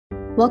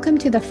Welcome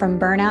to the From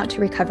Burnout to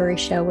Recovery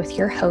show with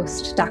your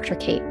host, Dr.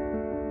 Kate.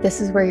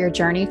 This is where your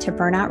journey to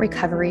burnout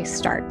recovery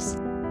starts.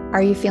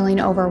 Are you feeling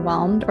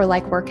overwhelmed or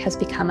like work has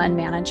become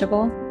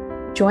unmanageable?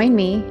 Join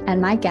me and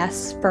my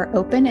guests for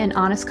open and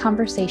honest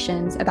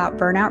conversations about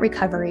burnout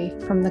recovery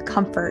from the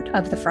comfort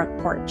of the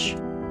front porch.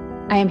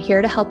 I am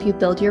here to help you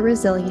build your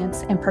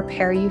resilience and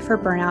prepare you for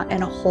burnout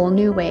in a whole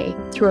new way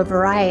through a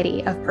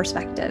variety of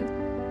perspectives.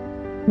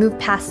 Move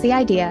past the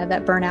idea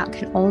that burnout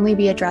can only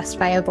be addressed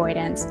by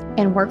avoidance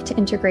and work to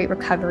integrate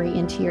recovery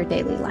into your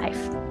daily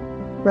life.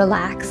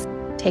 Relax,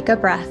 take a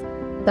breath.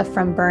 The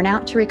From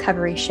Burnout to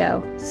Recovery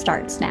show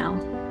starts now.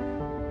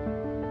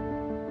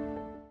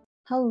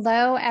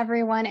 Hello,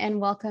 everyone, and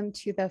welcome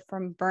to the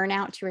From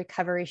Burnout to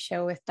Recovery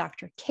show with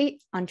Dr.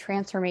 Kate on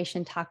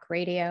Transformation Talk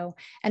Radio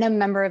and a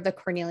member of the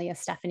Cornelia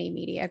Stephanie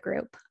Media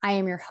Group. I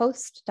am your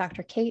host,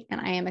 Dr. Kate, and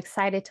I am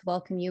excited to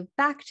welcome you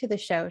back to the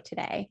show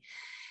today.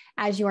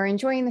 As you are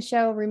enjoying the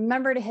show,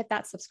 remember to hit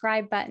that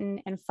subscribe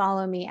button and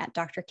follow me at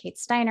Dr. Kate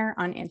Steiner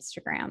on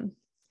Instagram.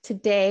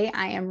 Today,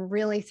 I am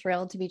really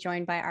thrilled to be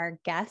joined by our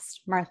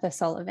guest, Martha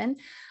Sullivan.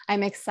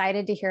 I'm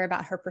excited to hear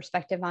about her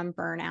perspective on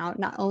burnout,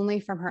 not only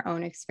from her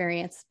own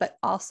experience, but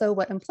also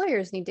what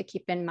employers need to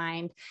keep in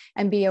mind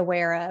and be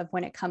aware of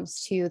when it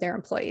comes to their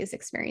employees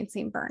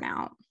experiencing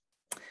burnout.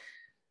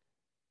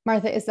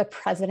 Martha is the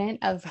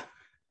president of,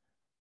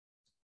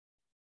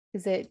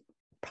 is it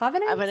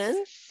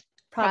Provenance?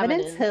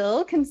 Provenance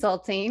Hill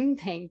Consulting,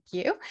 thank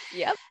you.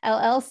 Yep.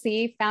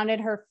 LLC founded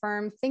her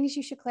firm, things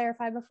you should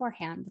clarify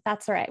beforehand, but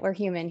that's all right, we're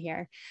human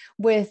here,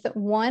 with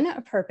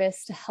one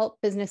purpose: to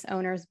help business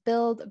owners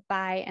build,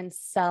 buy, and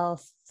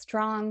sell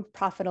strong,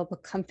 profitable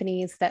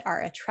companies that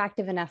are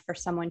attractive enough for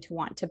someone to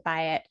want to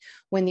buy it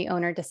when the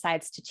owner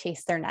decides to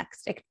chase their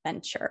next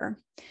adventure.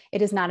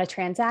 It is not a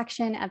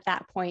transaction at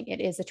that point, it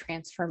is a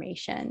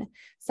transformation.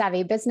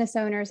 Savvy business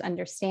owners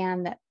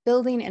understand that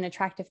building an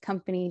attractive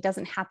company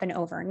doesn't happen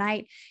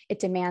overnight. It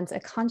demands a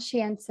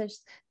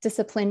conscientious,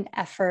 disciplined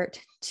effort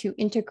to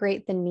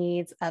integrate the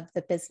needs of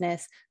the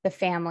business, the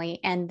family,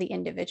 and the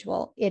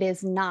individual. It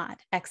is not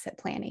exit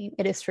planning,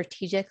 it is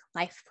strategic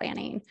life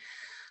planning.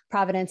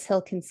 Provenance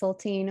Hill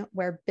Consulting,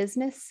 where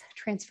business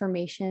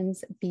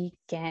transformations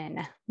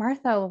begin.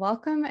 Martha,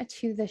 welcome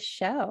to the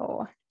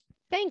show.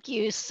 Thank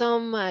you so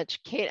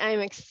much, Kate.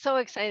 I'm so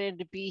excited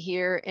to be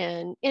here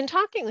and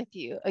talking with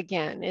you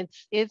again.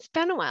 It's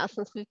been a while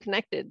since we've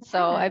connected,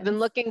 so yes. I've been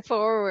looking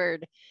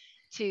forward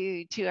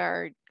to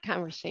our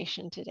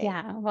conversation today.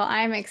 Yeah, well,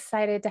 I'm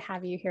excited to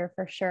have you here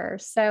for sure.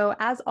 So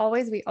as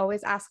always, we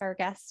always ask our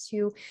guests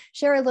to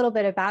share a little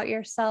bit about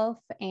yourself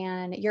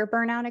and your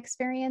burnout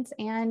experience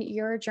and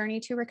your journey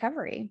to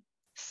recovery.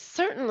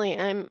 Certainly,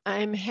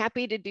 I'm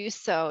happy to do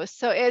so.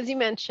 So as you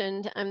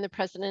mentioned, I'm the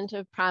president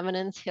of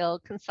Provenance Hill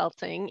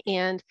Consulting,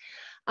 and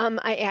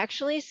I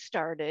actually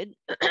started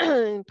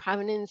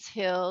Provenance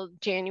Hill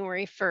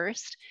January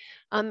 1st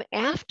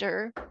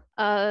after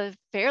a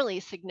fairly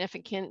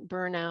significant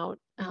burnout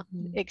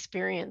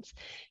experience.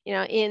 You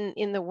know,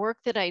 in the work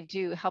that I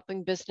do,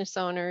 helping business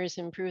owners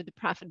improve the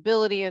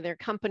profitability of their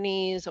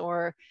companies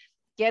or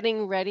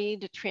getting ready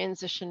to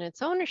transition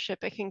its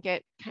ownership, it can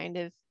get kind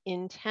of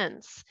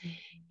intense.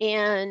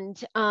 And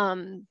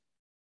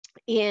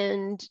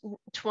in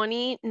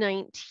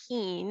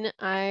 2019,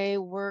 I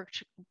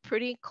worked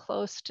pretty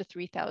close to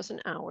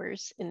 3,000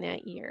 hours in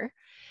that year.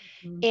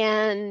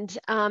 And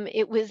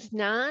it was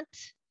not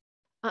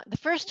the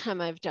first time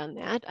I've done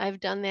that.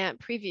 I've done that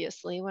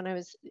previously when I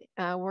was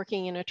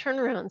working in a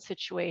turnaround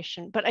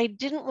situation, but I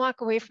didn't walk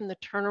away from the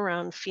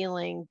turnaround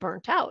feeling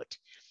burnt out,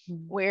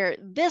 where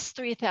this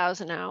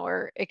 3,000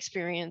 hour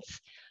experience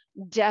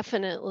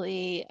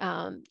definitely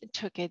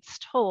took its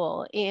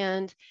toll.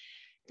 And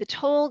the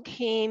toll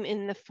came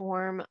in the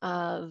form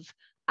of,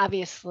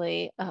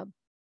 obviously, a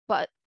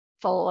butt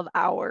full of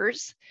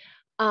hours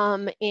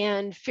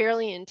and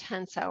fairly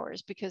intense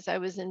hours, because I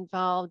was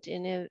involved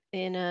in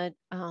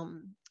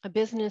a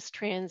business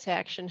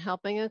transaction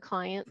helping a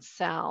client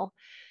sell,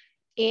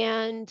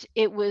 and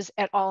it was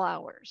at all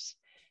hours.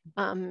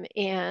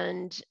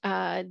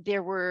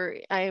 There were,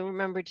 I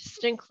remember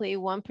distinctly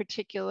one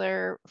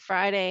particular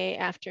Friday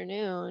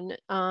afternoon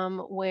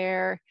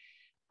where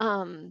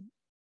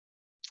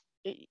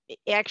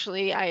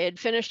actually I had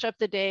finished up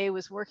the day,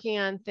 was working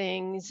on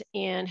things,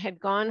 and had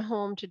gone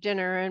home to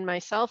dinner, and my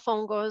cell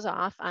phone goes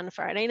off on a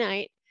Friday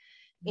night,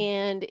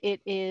 and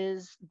it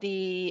is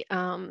the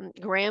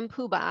grand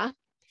poobah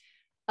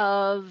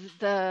of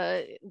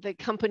the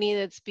company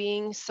that's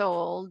being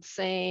sold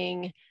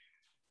saying,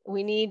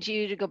 "We need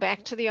you to go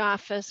back to the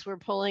office. We're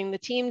pulling the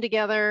team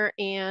together,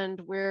 and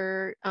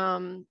we're,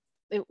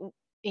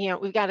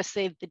 we've got to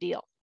save the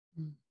deal."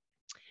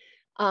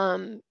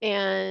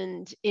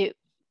 And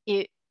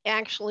it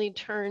actually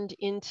turned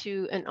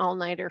into an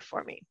all-nighter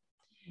for me.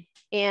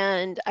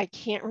 And I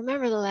can't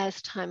remember the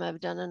last time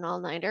I've done an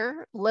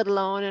all-nighter, let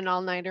alone an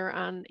all-nighter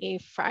on a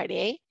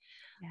Friday.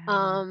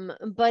 Yeah.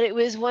 But it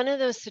was one of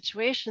those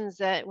situations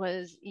that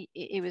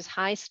it was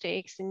high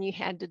stakes and you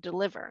had to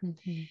deliver.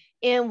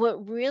 And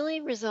what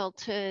really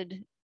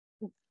resulted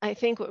I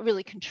think what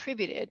really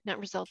contributed, not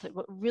resulted,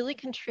 what really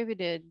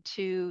contributed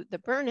to the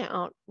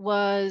burnout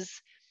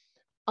was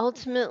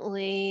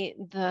ultimately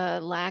the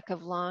lack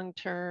of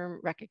long-term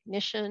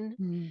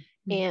recognition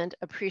Mm-hmm. and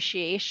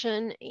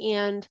appreciation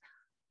and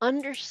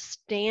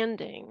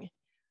understanding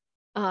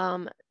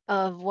of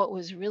what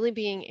was really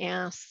being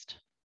asked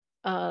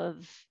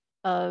of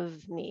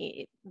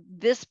me.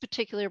 This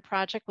particular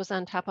project was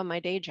on top of my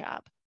day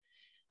job.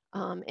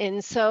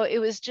 And so it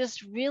was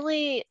just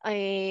really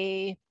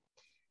a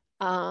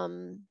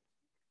kind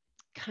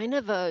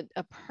of a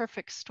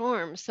perfect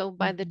storm. So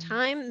by the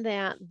time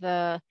that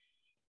the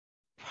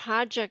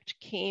project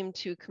came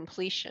to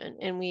completion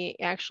and we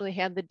actually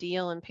had the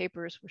deal and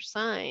papers were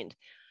signed,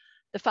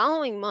 the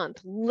following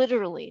month,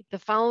 literally the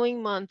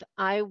following month,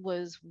 I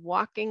was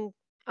walking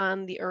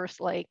on the earth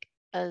like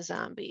a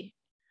zombie.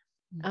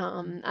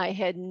 I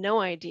had no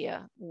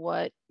idea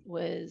what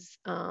was,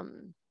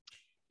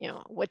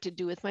 what to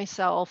do with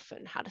myself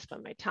and how to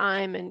spend my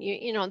time, and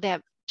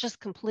that just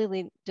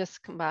completely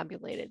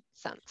discombobulated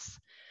sense.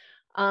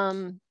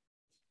 And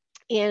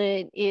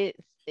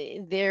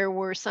there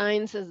were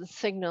signs and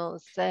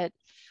signals that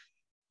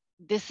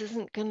this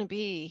isn't going to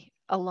be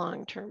a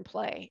long-term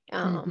play.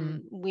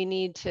 We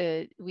need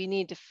to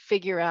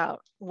figure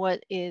out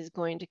what is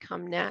going to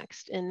come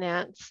next, and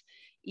that's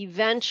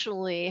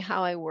eventually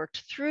how I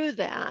worked through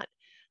that.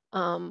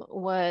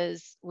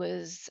 Was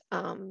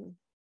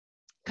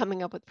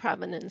coming up with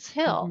Provenance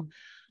Hill.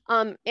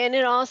 And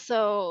it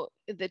also,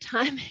 the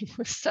timing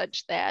was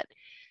such that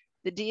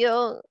the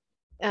deal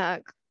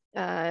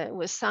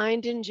was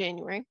signed in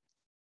January.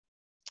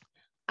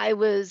 I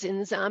was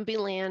in zombie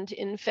land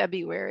in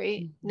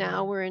February.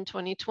 Now we're in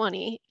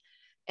 2020.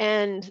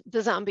 And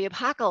the zombie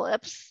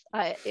apocalypse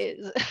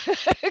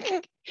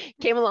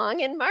came along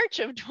in March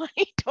of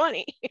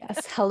 2020.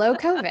 Yes. Hello,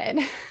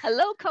 COVID.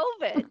 Hello,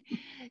 COVID.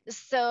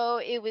 So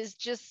it was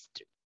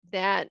just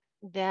that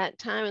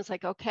time. It's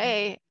like,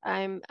 okay,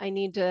 I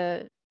need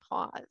to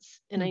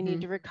pause and I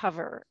need to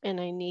recover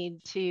and I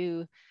need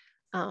to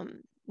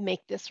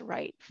make this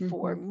right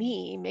for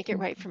me, make it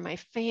right for my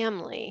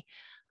family.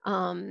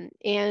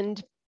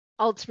 And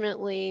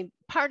ultimately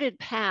parted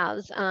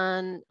paths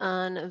on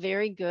a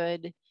very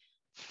good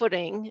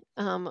footing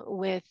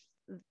with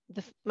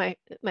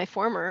my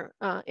former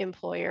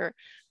employer,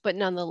 but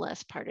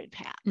nonetheless parted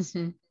paths.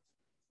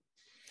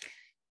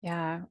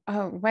 Yeah.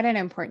 Oh, what an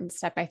important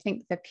step. I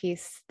think the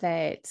piece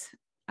that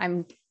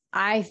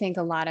I think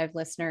a lot of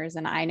listeners,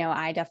 and I know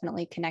I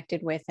definitely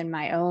connected with in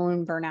my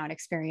own burnout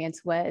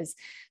experience, was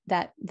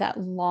that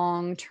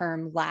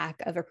long-term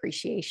lack of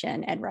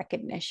appreciation and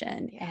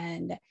recognition.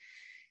 And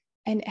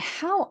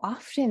how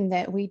often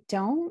that we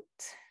don't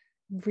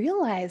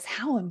realize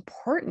how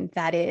important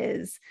that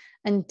is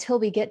until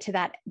we get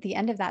to the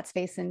end of that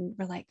space and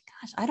we're like,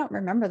 gosh, I don't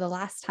remember the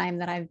last time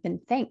that I've been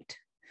thanked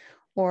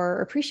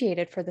or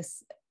appreciated for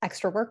this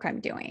extra work I'm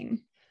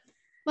doing.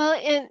 Well,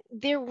 and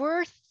there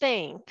were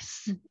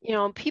thanks,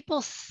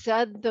 people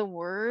said the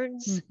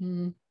words,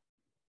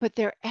 but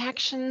their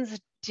actions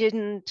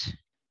didn't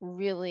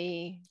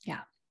really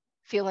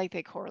feel like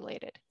they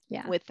correlated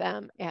with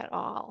them at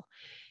all.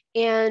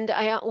 And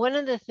one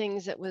of the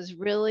things that was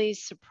really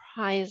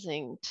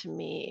surprising to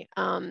me,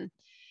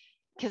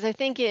 because I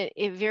think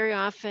it very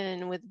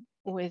often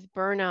with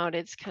burnout,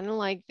 it's kind of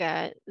like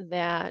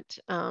that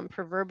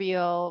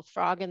proverbial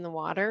frog in the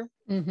water,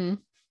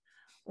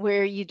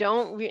 where you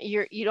don't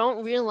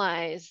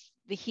realize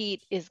the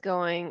heat is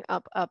going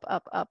up, up,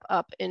 up, up,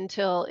 up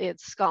until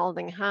it's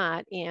scalding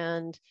hot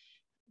and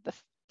the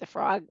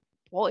frog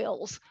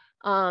boils.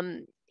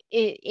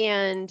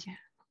 And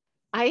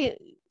I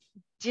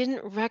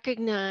didn't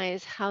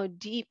recognize how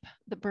deep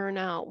the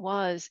burnout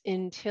was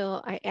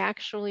until I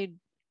actually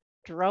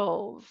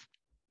drove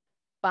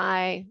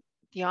by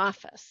the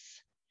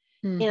office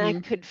and I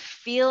could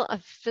feel a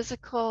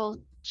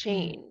physical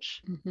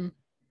change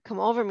come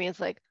over me. It's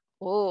like,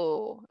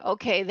 oh,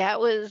 okay, that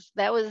was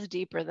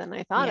deeper than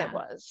I thought it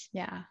was.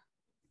 Yeah.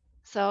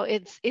 So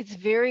it's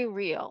very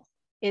real.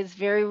 It's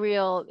very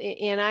real.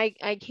 And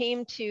I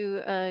came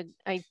to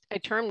I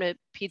termed it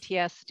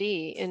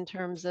PTSD in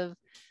terms of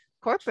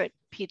corporate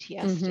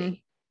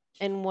PTSD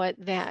and what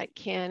that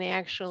can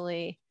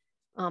actually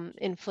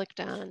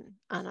inflict on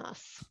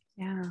us.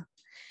 Yeah.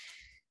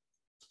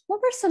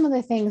 What were some of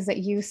the things that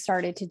you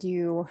started to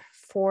do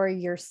for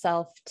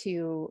yourself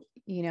to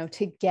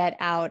get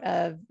out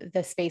of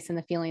the space and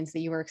the feelings that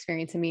you were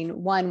experiencing? I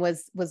mean, one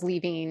was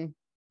leaving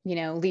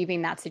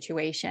that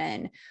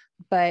situation,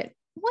 but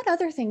what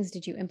other things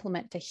did you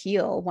implement to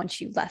heal once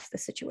you left the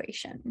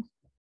situation?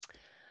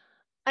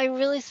 I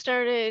really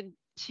started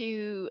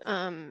to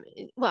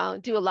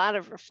do a lot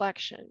of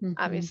reflection.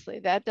 Obviously,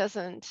 that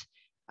doesn't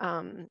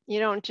you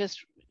don't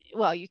just,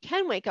 you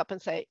can wake up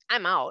and say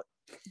I'm out,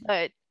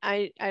 but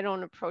I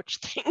don't approach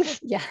things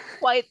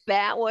quite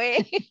that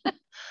way.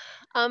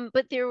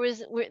 But there was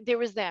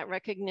that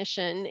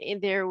recognition,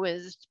 and there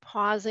was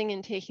pausing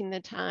and taking the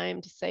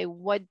time to say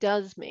what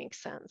does make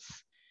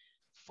sense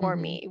for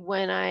me.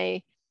 When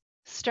I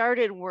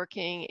started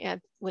working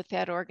at with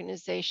that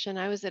organization,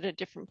 I was at a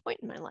different point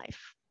in my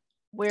life.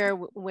 Where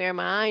am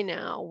I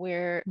now?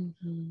 Where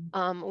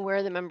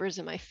are the members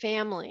of my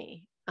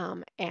family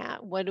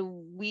at? What do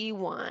we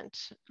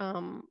want?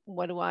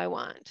 What do I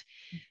want?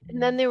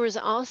 And then there was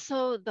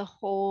also the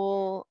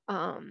whole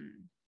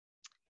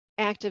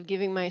act of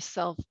giving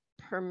myself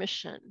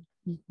permission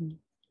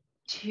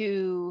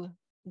to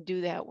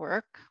do that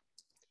work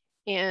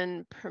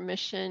and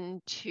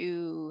permission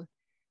to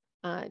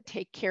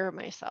take care of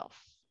myself.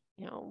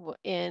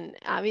 And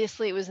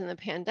obviously it was in the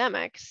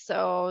pandemic,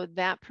 so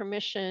that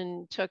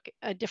permission took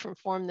a different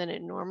form than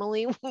it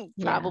normally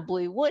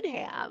probably would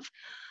have.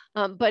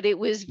 But it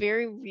was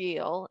very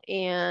real,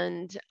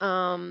 and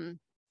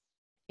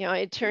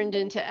it turned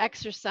into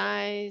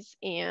exercise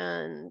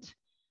and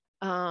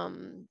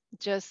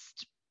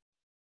just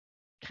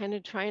kind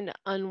of trying to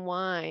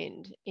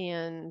unwind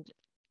and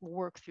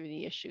work through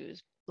the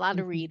issues. A lot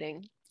of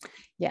reading.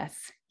 Yes.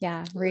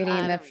 Yeah.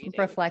 Reading,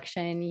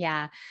 reflection.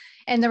 Yeah.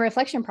 And the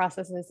reflection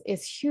process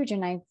is huge.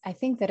 And I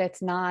think that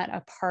it's not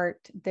a part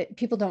that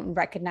people don't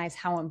recognize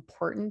how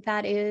important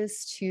that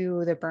is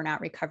to the burnout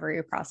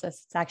recovery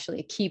process. It's actually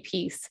a key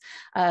piece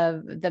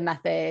of the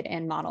method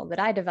and model that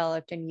I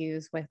developed and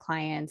use with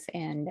clients.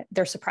 And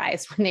they're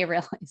surprised when they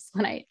realize,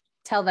 when I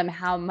tell them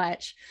how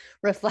much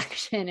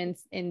reflection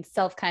and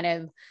self kind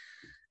of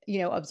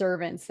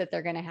observance that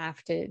they're going to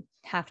have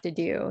to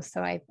do.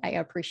 So I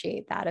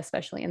appreciate that,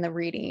 especially in the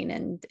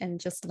reading and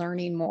just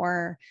learning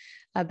more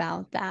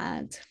about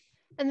that.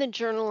 And the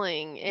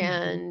journaling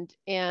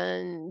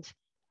and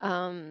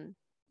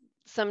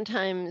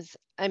sometimes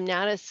I'm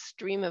not a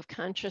stream of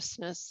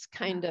consciousness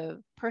kind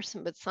of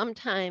person, but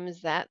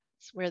sometimes that's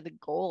where the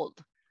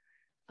gold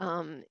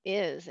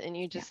is, and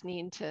you just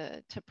need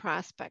to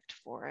prospect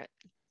for it.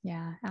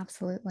 Yeah,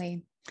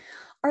 absolutely.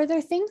 Are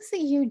there things that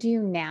you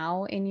do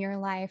now in your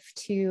life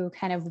to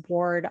kind of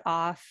ward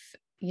off,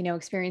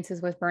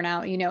 experiences with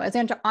burnout? As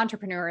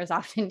entrepreneurs,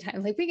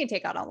 oftentimes, like, we can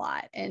take on a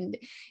lot and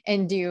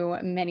do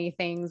many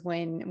things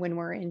when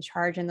we're in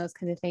charge and those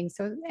kinds of things.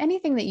 So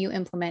anything that you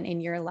implement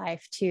in your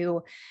life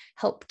to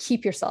help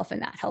keep yourself in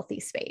that healthy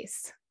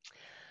space?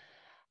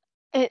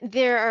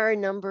 There are a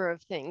number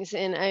of things,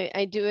 and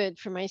I do it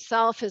for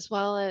myself as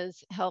well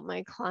as help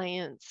my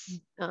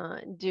clients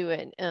do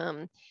it.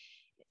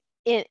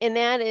 And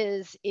that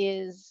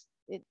is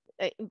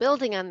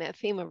building on that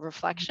theme of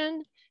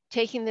reflection,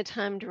 taking the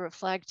time to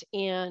reflect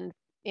and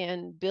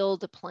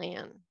build a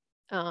plan.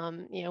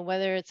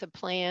 Whether it's a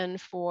plan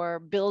for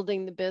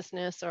building the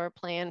business or a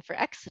plan for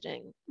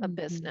exiting a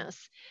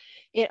business,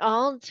 it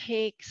all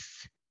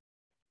takes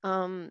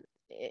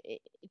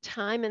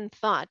time and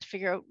thought to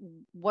figure out,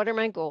 what are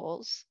my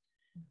goals?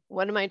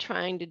 What am I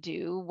trying to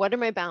do? What are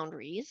my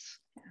boundaries?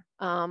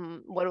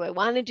 What do I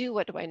want to do?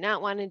 What do I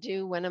not want to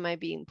do? When am I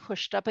being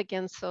pushed up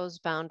against those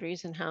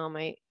boundaries, and how am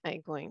I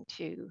going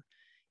to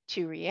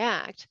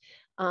react?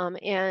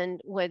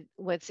 And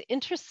what's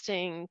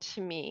interesting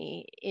to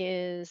me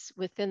is,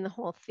 within the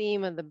whole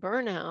theme of the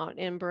burnout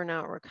and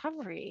burnout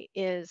recovery,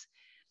 is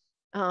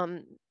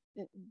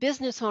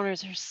business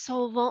owners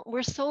are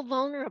we're so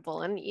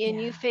vulnerable, and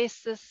you face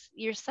this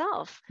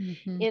yourself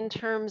in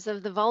terms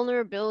of the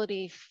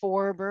vulnerability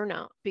for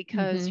burnout,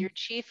 because you're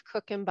chief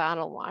cook and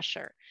bottle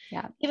washer.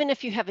 Even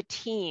if you have a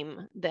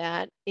team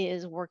that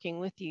is working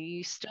with you,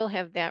 you still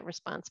have that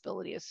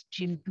responsibility as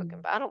chief cook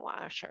and bottle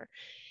washer.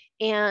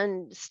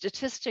 And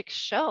statistics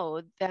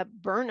show that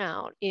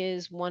burnout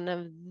is one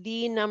of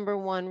the number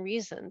one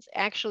reasons,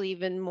 actually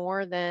even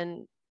more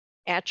than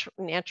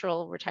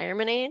natural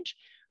retirement age.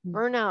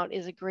 Burnout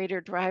is a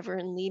greater driver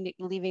in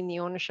leaving the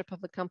ownership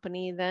of a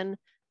company than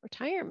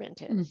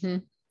retirement is.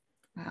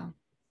 Wow.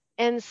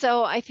 And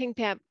so I think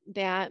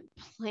that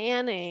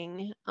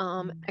planning,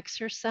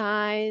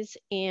 exercise,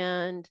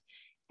 and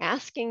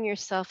asking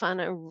yourself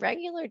on a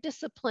regular,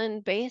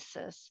 disciplined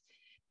basis,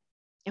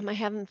 am I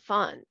having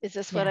fun? Is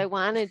this what I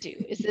want to do?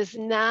 Is this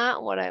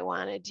not what I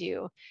want to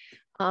do?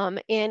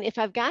 And if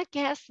I've got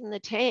gas in the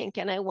tank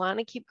and I want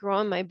to keep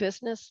growing my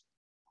business,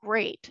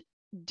 great,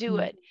 do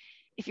it.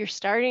 If you're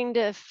starting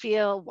to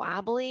feel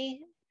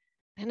wobbly,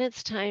 then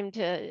it's time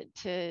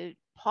to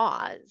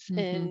pause.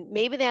 And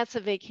maybe that's a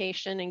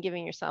vacation and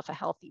giving yourself a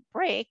healthy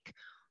break,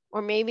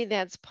 or maybe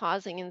that's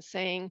pausing and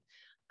saying,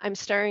 I'm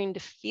starting to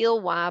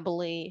feel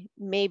wobbly.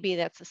 Maybe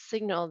that's a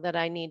signal that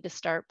I need to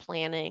start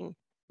planning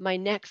my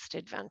next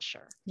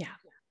adventure.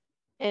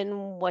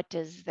 And what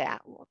does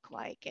that look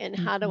like? And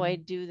how do I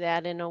do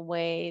that in a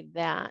way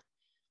that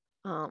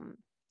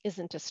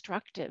isn't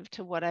destructive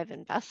to what I've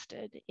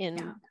invested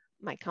in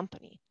my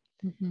company?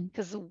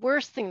 Because the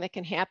worst thing that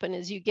can happen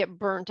is you get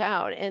burnt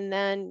out, and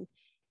then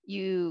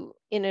you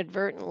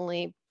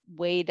inadvertently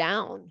weigh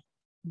down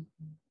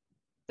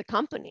the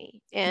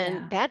company.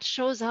 And that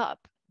shows up.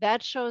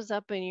 That shows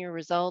up in your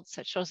results.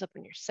 It shows up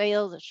in your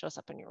sales. It shows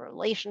up in your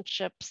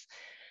relationships,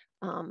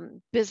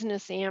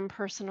 business and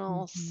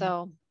personal.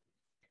 So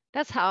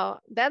that's how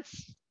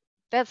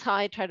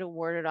I try to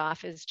ward it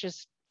off, is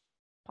just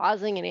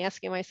pausing and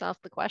asking myself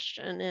the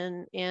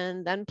question,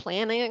 and then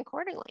planning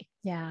accordingly.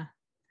 Yeah.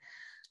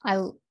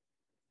 I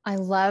I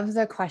love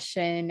the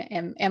question.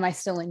 Am I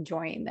still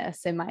enjoying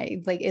this?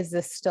 Is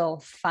this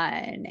still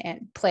fun?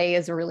 And play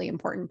is a really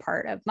important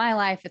part of my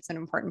life. It's an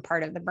important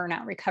part of the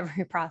burnout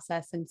recovery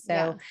process. And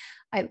so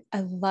I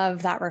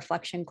love that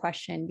reflection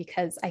question,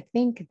 because I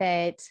think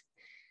that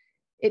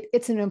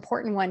it's an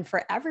important one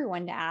for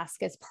everyone to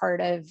ask as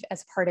part of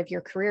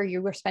your career.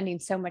 You were spending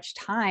so much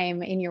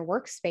time in your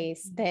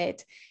workspace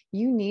that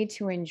you need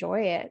to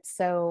enjoy it.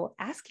 So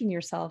asking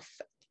yourself,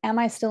 am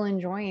I still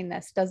enjoying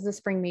this? Does this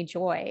bring me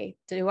joy?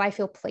 Do I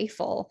feel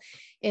playful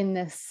in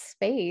this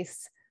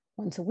space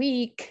once a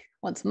week,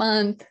 once a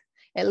month,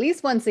 at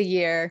least once a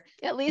year?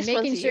 At least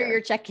making once a sure year.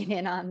 you're checking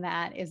in on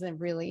that is a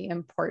really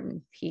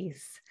important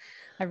piece.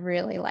 I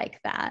really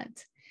like that.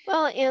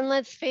 Well, and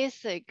let's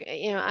face it,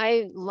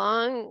 I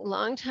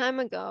long time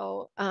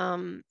ago,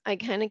 I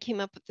kind of came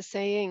up with the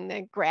saying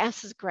that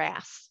grass is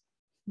grass.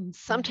 Mm-hmm.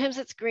 Sometimes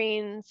it's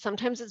green,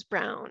 sometimes it's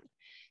brown.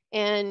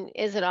 And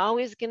is it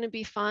always going to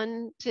be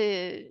fun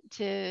to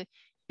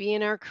be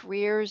in our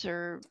careers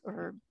or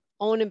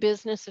own a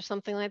business or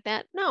something like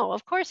that? No,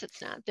 of course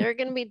it's not. There are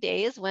going to be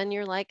days when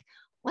you're like,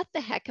 what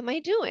the heck am I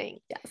doing?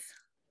 Yes.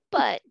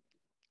 But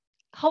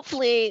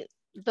hopefully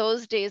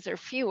those days are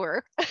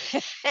fewer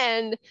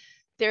and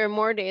there are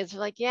more days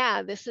like,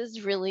 yeah, this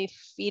is really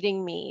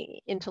feeding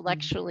me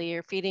intellectually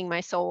or feeding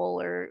my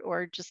soul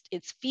or just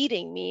it's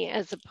feeding me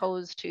as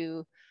opposed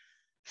to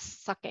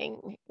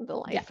sucking the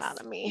life out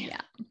of me.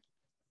 Yeah.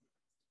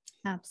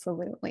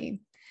 Absolutely.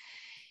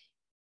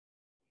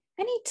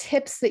 Any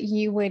tips that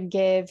you would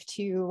give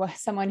to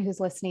someone who's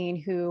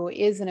listening who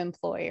is an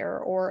employer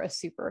or a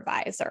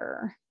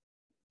supervisor?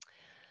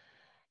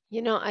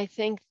 I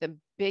think the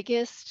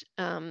biggest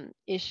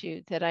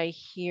issue that I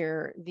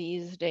hear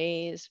these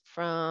days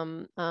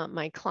from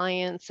my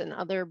clients and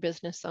other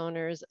business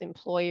owners,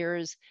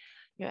 employers,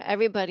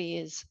 everybody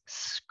is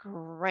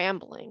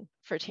scrambling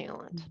for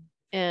talent.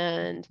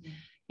 And,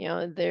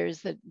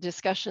 there's the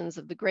discussions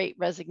of the great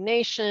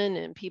resignation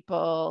and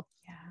people,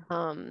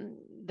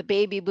 the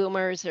baby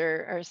boomers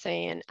are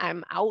saying,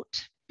 I'm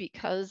out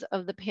because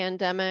of the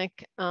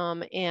pandemic.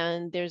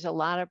 And there's a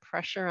lot of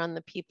pressure on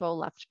the people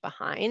left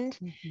behind.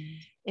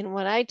 And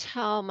what I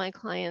tell my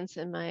clients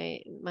and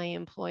my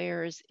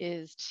employers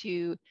is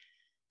to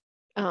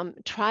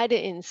try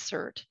to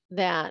insert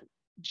that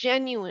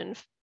genuine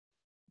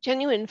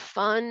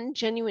fun,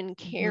 genuine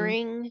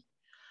caring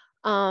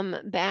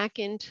back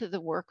into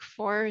the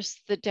workforce.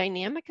 The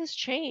dynamic has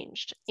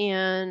changed.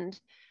 And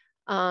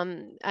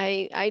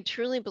I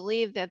truly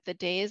believe that the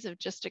days of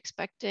just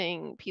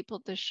expecting people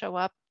to show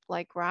up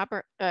like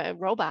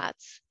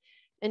robots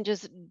and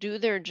just do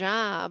their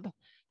job,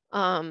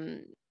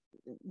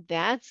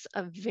 that's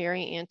a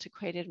very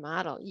antiquated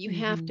model. You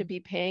have to be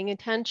paying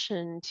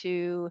attention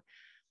to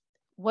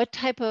what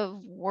type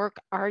of work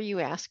are you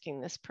asking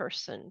this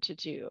person to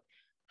do?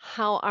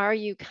 How are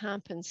you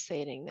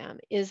compensating them?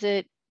 Is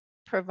it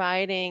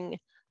providing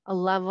a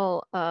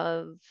level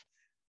of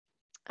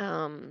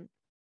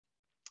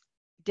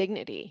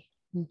dignity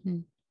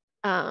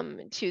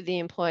to the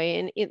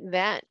employee? And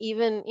that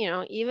even,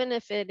 even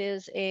if it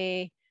is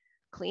a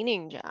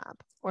cleaning job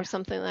or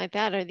something like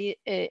that,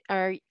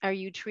 are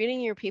you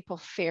treating your people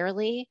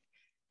fairly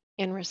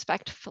and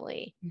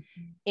respectfully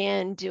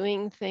and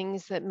doing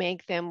things that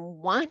make them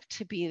want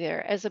to be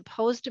there, as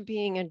opposed to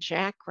being a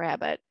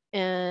jackrabbit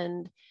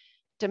and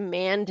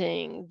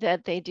demanding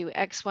that they do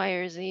X, Y,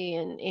 or Z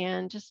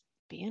and just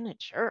being a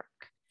jerk?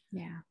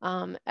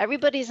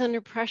 Everybody's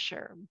under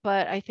pressure,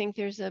 but I think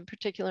there's a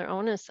particular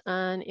onus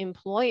on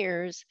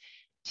employers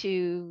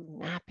to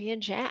not be a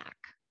jack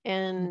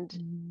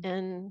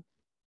and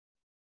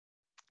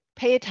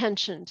pay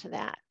attention to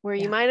that. Where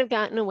you might have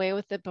gotten away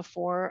with it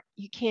before,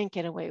 you can't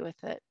get away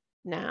with it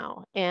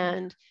now.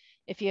 And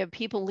if you have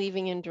people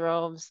leaving in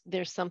droves,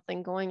 there's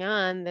something going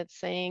on that's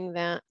saying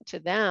that to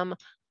them,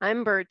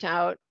 I'm burnt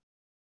out,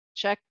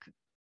 check,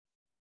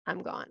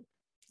 I'm gone.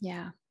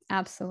 Yeah,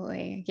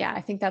 absolutely. Yeah,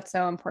 I think that's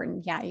so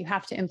important. Yeah, you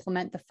have to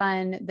implement the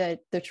fun,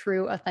 the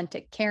true,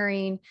 authentic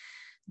caring.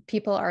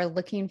 People are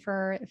looking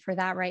for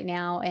that right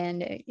now.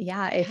 And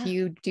if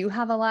you do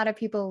have a lot of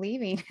people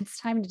leaving, it's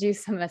time to do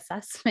some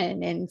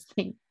assessment and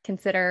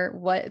consider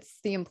what's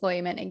the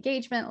employment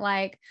engagement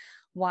like.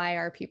 Why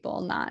are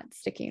people not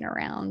sticking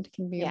around?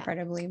 Can be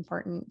incredibly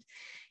important.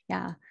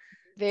 Yeah.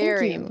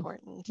 Very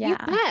important. Yeah. You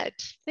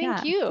bet.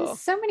 Thank you.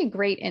 There's so many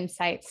great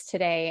insights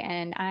today.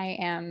 And I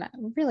am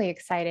really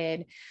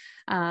excited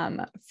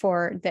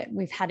for that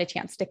we've had a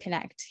chance to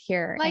connect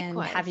here.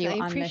 Likewise, and have you I on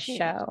the appreciate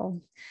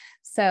show.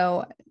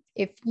 So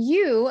if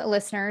you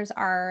listeners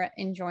are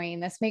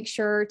enjoying this, make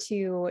sure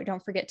to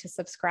don't forget to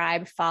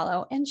subscribe,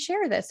 follow, and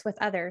share this with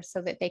others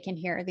so that they can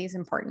hear these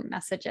important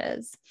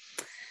messages.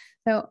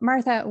 So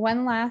Martha,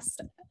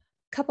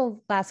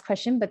 couple last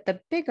question, but the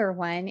bigger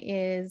one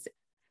is,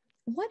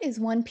 what is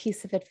one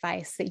piece of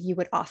advice that you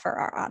would offer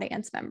our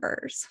audience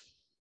members?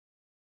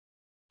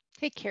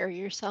 Take care of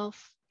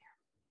yourself.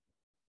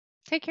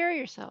 Take care of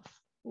yourself.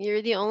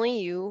 You're the only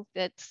you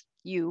that's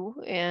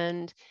you.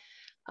 And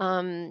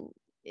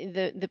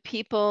the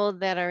people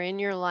that are in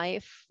your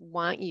life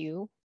want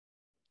you.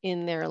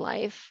 in their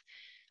life,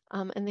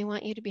 and they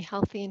want you to be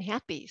healthy and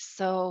happy.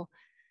 So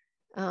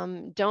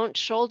don't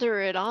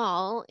shoulder it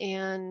all,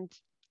 and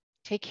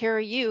take care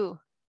of you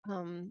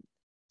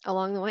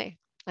along the way,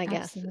 I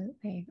guess.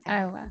 Absolutely.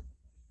 Yeah.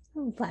 Oh,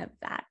 I love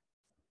that.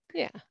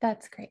 Yeah.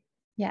 That's great.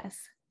 Yes.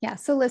 Yeah.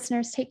 So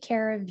listeners, take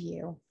care of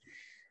you.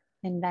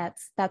 And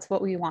that's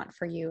what we want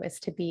for you, is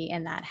to be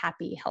in that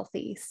happy,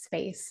 healthy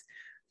space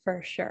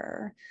for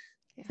sure.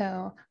 Yeah.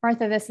 So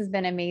Martha, this has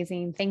been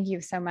amazing. Thank you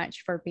so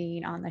much for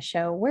being on the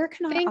show. Where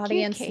can our Thank you,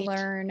 audience Kate.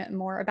 learn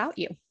more about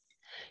you?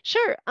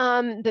 Sure.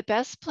 The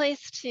best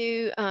place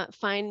to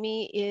find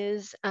me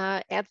is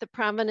at the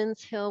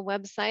Provenance Hill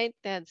website.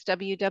 That's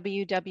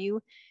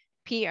www.provenance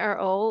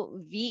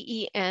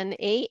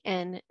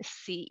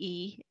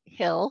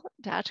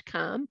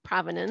hill.com.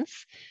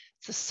 Provenance.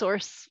 It's a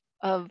source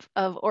of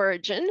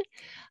origin.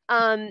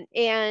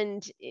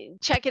 And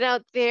check it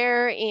out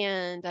there.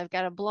 And I've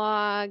got a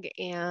blog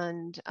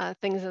and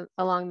things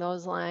along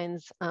those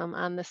lines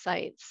on the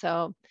site.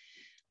 So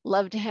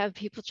love to have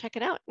people check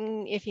it out.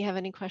 And if you have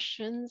any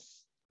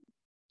questions,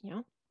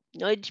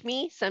 nudge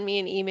me, send me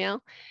an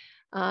email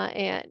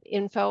at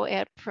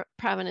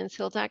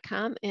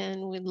info@provenancehill.com,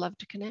 and we'd love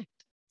to connect.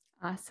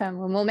 Awesome.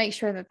 Well, we'll make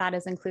sure that that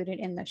is included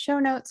in the show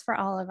notes for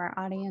all of our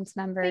audience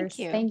members.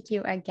 Thank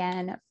you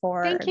again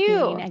for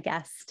being a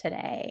guest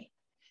today.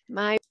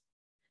 Right.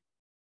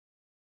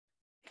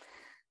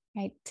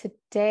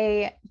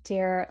 Today,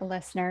 dear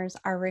listeners,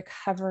 our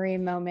recovery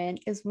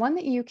moment is one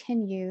that you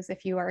can use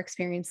if you are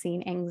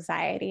experiencing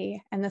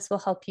anxiety, and this will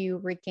help you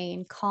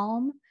regain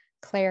calm,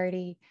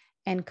 clarity,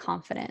 and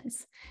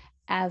confidence.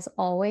 As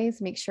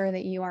always, make sure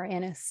that you are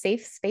in a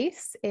safe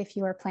space if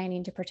you are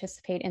planning to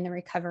participate in the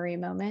recovery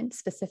moment,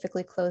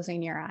 specifically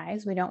closing your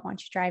eyes. We don't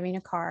want you driving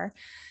a car.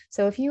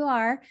 So if you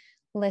are,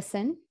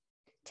 listen,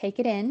 take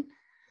it in,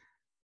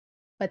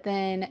 but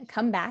then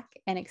come back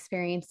and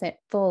experience it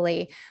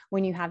fully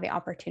when you have the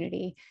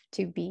opportunity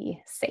to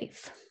be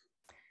safe.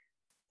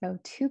 So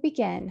to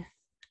begin,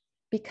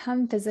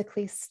 become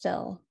physically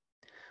still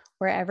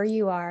wherever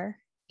you are,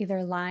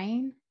 either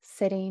lying,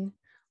 sitting,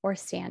 or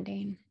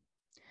standing.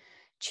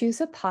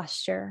 Choose a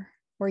posture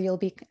where you'll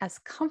be as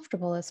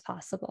comfortable as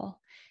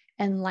possible,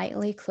 and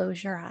lightly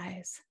close your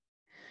eyes.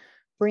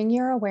 Bring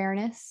your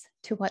awareness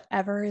to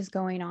whatever is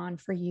going on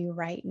for you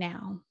right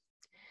now.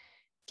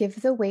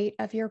 Give the weight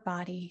of your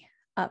body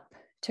up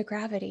to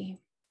gravity.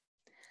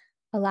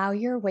 Allow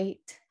your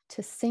weight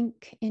to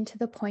sink into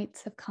the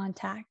points of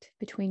contact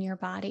between your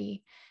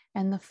body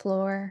and the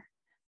floor,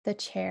 the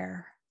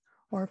chair,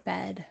 or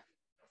bed.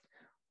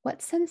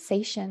 What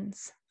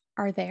sensations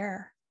are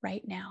there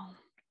right now?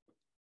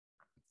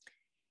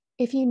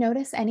 If you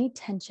notice any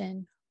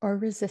tension or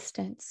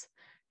resistance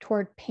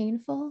toward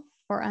painful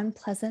or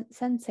unpleasant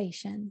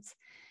sensations,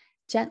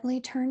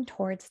 gently turn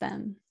towards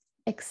them.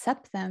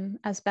 Accept them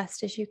as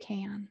best as you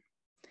can.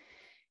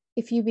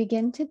 If you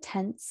begin to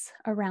tense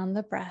around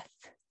the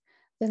breath,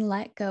 then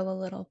let go a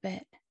little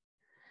bit.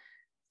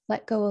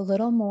 Let go a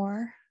little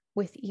more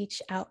with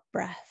each out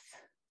breath.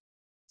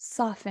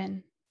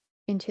 Soften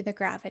into the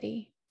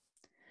gravity.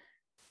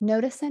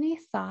 Notice any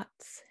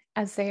thoughts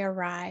as they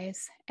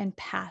arise and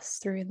pass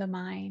through the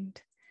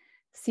mind.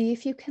 See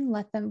if you can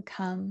let them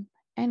come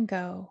and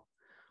go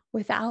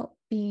without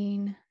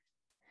being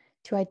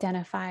to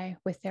identify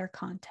with their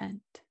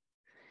content.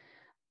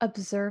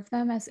 Observe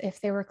them as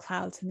if they were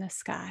clouds in the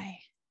sky.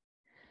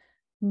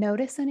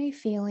 Notice any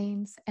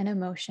feelings and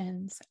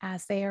emotions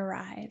as they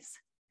arise.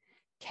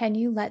 Can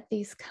you let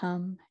these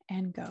come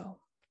and go?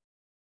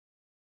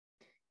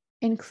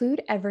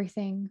 Include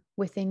everything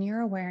within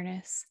your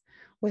awareness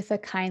with a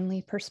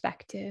kindly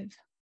perspective.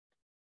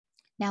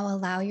 Now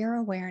allow your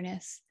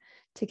awareness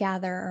to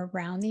gather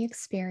around the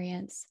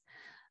experience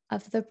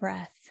of the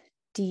breath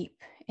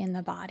deep in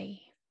the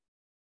body.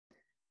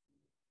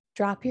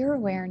 Drop your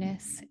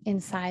awareness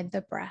inside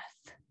the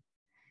breath.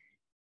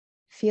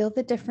 Feel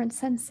the different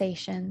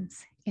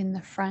sensations in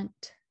the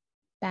front,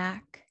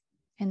 back,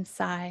 and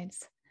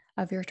sides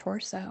of your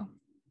torso.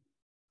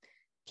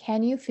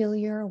 Can you feel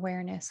your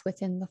awareness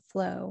within the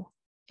flow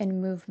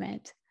and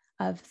movement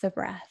of the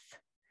breath?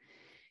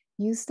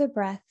 Use the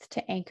breath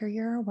to anchor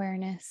your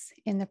awareness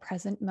in the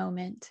present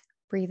moment,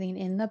 breathing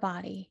in the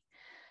body,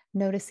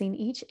 noticing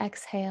each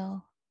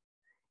exhale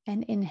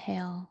and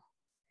inhale,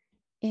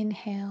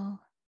 inhale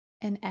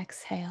and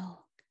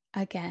exhale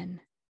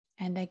again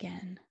and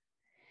again.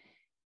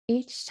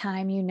 Each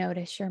time you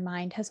notice your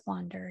mind has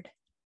wandered,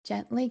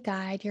 gently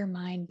guide your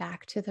mind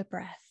back to the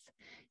breath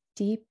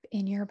deep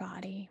in your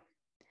body.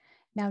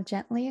 Now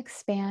gently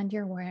expand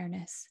your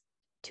awareness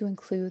to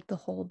include the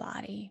whole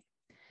body.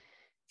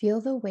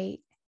 Feel the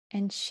weight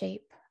and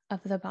shape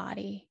of the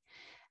body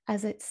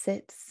as it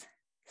sits,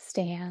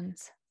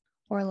 stands,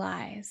 or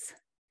lies.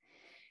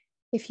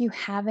 If you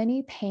have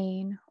any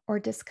pain or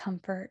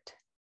discomfort,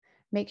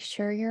 make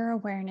sure your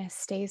awareness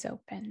stays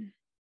open.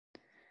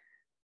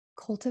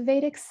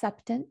 Cultivate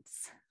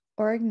acceptance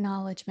or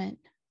acknowledgement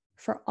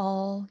for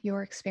all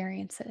your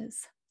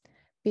experiences.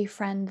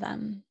 Befriend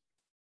them.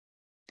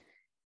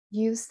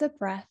 Use the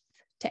breath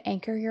to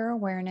anchor your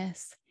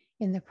awareness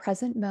in the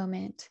present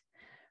moment,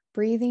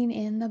 breathing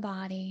in the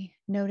body,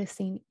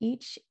 noticing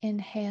each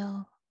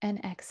inhale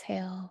and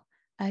exhale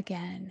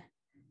again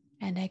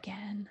and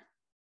again.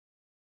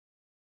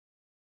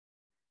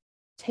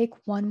 Take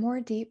one more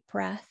deep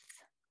breath.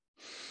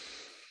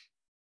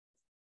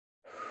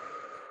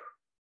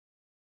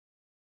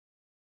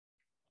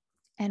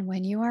 And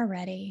when you are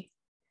ready,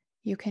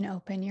 you can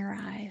open your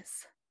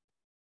eyes.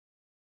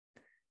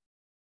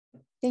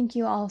 Thank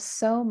you all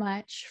so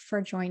much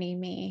for joining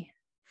me.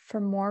 For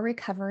more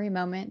recovery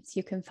moments,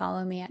 you can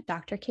follow me at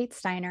Dr. Kate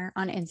Steiner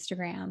on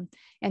Instagram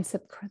and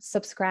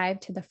subscribe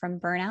to the From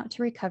Burnout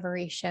to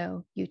Recovery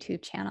Show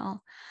YouTube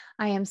channel.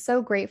 I am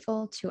so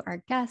grateful to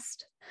our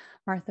guest,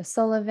 Martha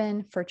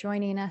Sullivan, for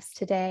joining us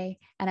today,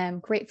 and I'm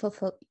grateful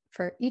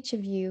for each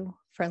of you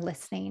for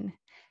listening.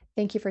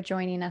 Thank you for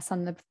joining us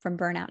on the From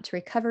Burnout to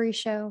Recovery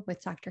Show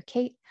with Dr.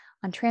 Kate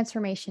on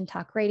Transformation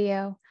Talk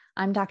Radio.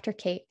 I'm Dr.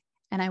 Kate,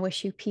 and I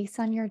wish you peace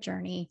on your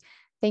journey.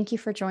 Thank you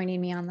for joining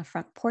me on the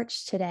front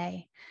porch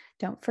today.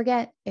 Don't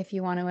forget, if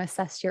you want to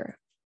assess your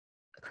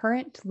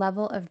current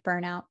level of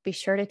burnout, be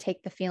sure to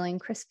take the Feeling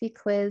Crispy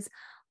quiz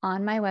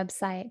on my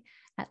website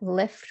at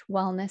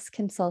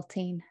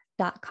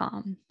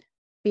liftwellnessconsulting.com.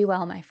 Be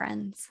well, my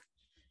friends.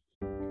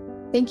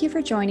 Thank you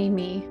for joining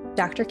me,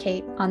 Dr.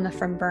 Kate, on the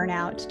From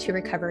Burnout to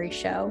Recovery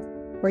Show,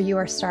 where you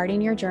are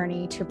starting your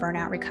journey to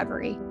burnout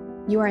recovery.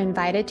 You are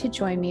invited to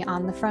join me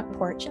on the front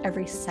porch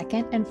every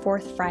second and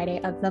fourth Friday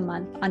of the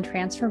month on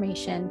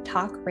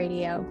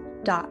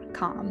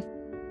transformationtalkradio.com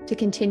to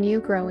continue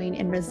growing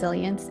in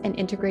resilience and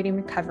integrating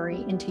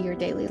recovery into your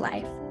daily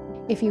life.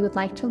 If you would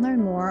like to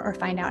learn more or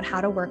find out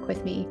how to work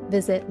with me,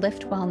 visit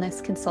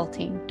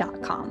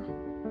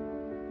liftwellnessconsulting.com.